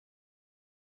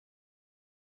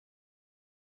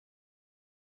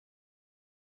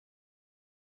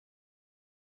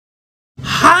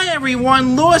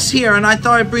everyone, Lewis here, and I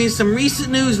thought I'd bring you some recent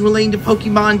news relating to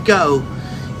Pokemon Go.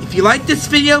 If you like this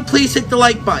video, please hit the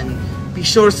like button. Be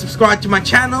sure to subscribe to my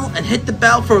channel and hit the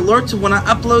bell for alerts of when I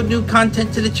upload new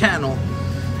content to the channel,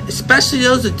 especially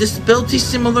those with disabilities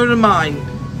similar to mine.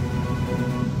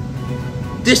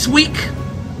 This week,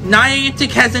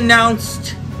 Niantic has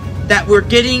announced that we're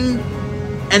getting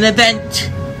an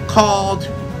event called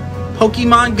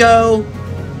Pokemon Go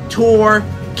Tour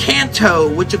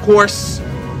Kanto, which of course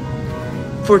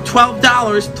for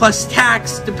 $12 plus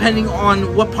tax, depending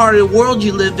on what part of the world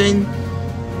you live in,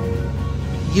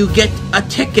 you get a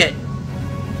ticket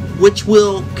which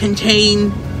will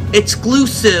contain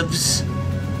exclusives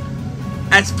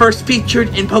as first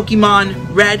featured in Pokemon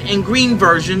Red and Green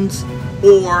versions,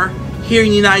 or here in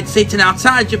the United States and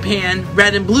outside Japan,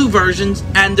 Red and Blue versions,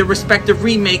 and the respective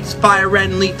remakes Fire Red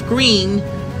and Leaf Green.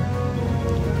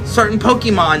 Certain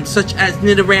Pokemon such as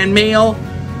Nidoran male,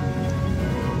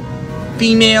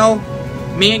 female,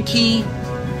 Mankey,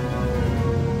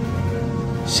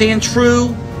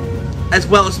 Sandshrew, as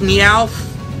well as Meowth,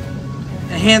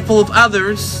 and a handful of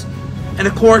others. And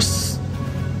of course,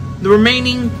 the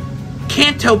remaining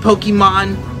Kanto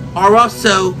Pokemon are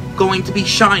also going to be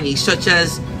shiny, such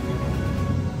as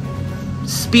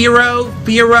Spearow,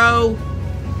 Fearow,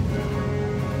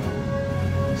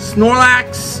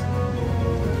 Snorlax,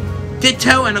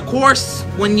 Ditto, and of course,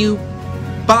 when you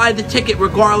buy the ticket,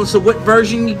 regardless of what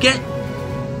version you get,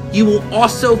 you will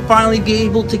also finally be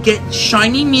able to get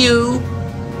Shiny Mew,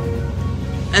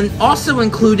 and also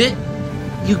included,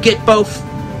 you get both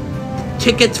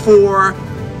tickets for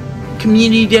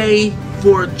Community Day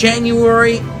for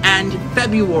January and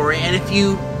February, and if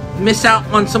you miss out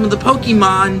on some of the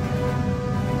Pokemon,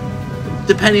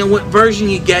 depending on what version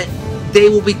you get, they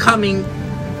will be coming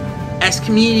as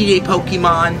Community Day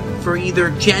Pokemon for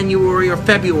either January or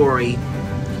February.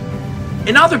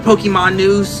 In other Pokemon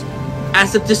news,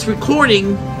 as of this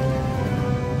recording,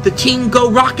 the Team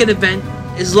Go Rocket event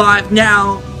is live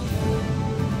now,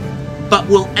 but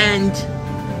will end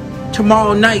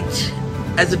tomorrow night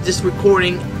as of this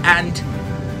recording, and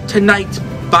tonight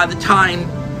by the time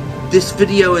this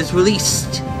video is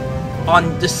released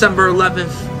on December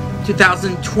 11th,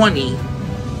 2020.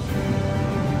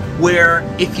 Where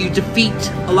if you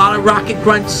defeat a lot of Rocket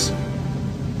Grunts,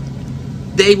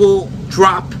 they will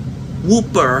drop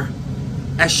Wooper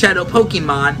as Shadow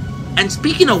Pokemon. And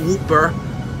speaking of Wooper,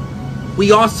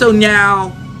 we also now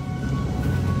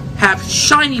have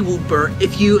Shiny Wooper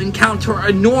if you encounter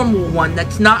a normal one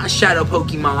that's not a Shadow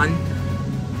Pokemon.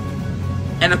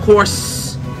 And of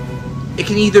course, it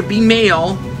can either be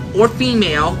male or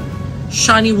female.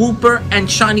 Shiny Wooper and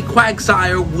Shiny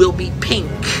Quagsire will be pink.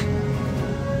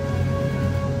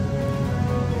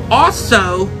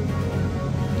 Also,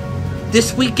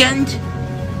 this weekend,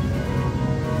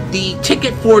 the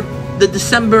ticket for the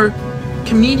December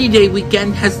Community Day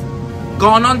weekend has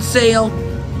gone on sale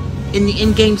in the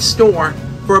in-game store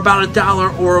for about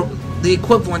 $1 or the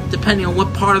equivalent, depending on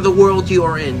what part of the world you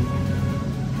are in.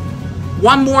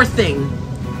 One more thing.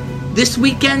 This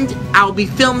weekend, I'll be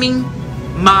filming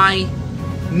my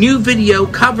new video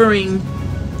covering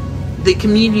the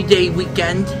Community Day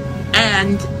weekend,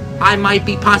 and I might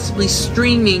be possibly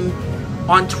streaming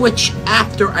on Twitch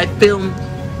after I film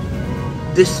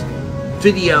this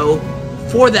video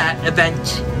for that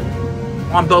event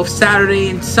on both Saturday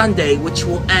and Sunday, which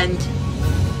will end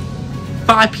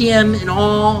 5 p.m. in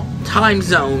all time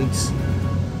zones.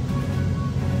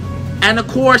 And of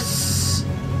course,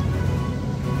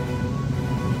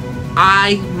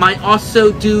 I might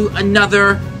also do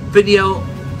another video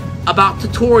about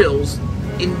tutorials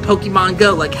in Pokemon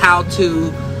Go, like how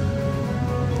to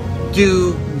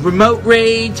do remote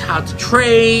raids, how to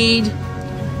trade,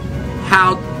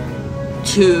 how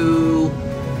to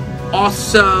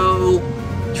also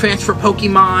transfer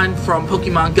Pokemon from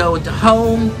Pokemon Go into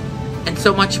Home, and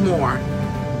so much more.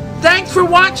 Thanks for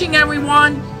watching,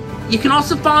 everyone! You can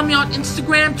also follow me on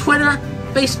Instagram, Twitter,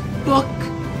 Facebook,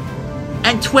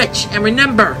 and Twitch. And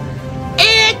remember,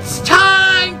 it's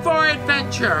time for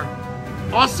adventure!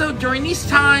 Also, during these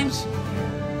times,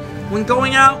 when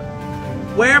going out,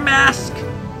 wear a mask,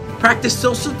 practice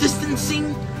social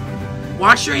distancing,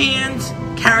 wash your hands,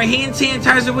 carry hand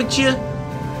sanitizer with you,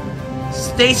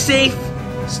 stay safe,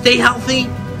 stay healthy,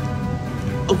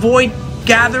 avoid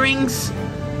gatherings,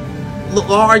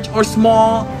 large or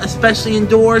small, especially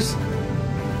indoors,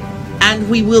 and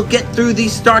we will get through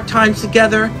these dark times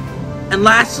together. And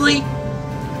lastly,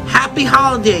 happy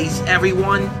holidays,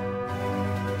 everyone.